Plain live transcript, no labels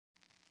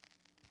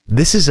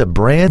This is a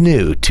brand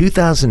new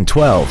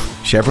 2012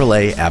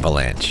 Chevrolet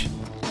Avalanche.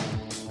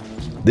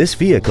 This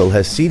vehicle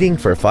has seating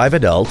for 5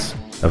 adults,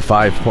 a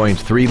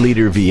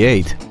 5.3-liter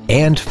V8,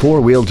 and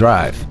 4-wheel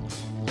drive.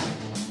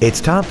 Its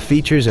top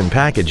features and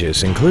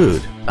packages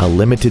include a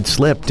limited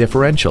slip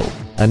differential,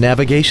 a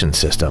navigation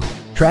system,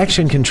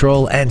 traction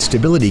control and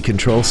stability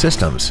control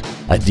systems,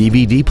 a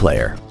DVD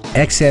player,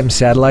 XM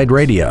satellite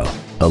radio,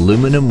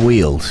 aluminum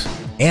wheels,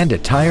 and a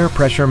tire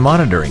pressure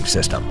monitoring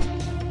system.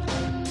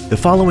 The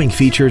following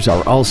features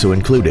are also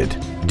included: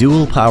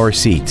 dual power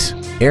seats,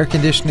 air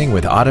conditioning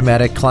with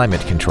automatic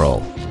climate control,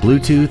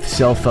 Bluetooth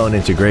cell phone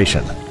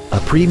integration, a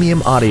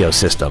premium audio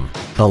system,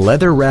 a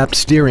leather-wrapped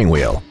steering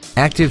wheel,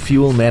 active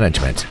fuel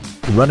management,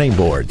 running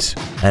boards,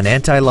 an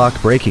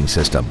anti-lock braking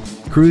system,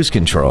 cruise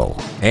control,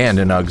 and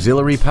an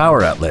auxiliary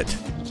power outlet.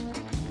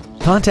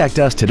 Contact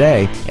us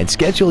today and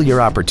schedule your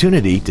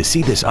opportunity to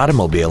see this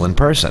automobile in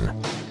person.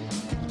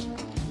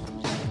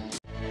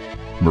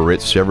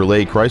 Moritz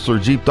Chevrolet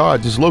Chrysler Jeep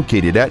Dodge is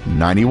located at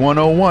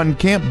 9101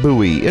 Camp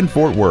Bowie in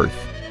Fort Worth.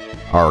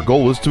 Our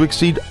goal is to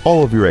exceed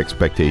all of your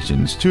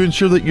expectations to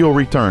ensure that you'll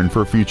return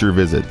for future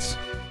visits.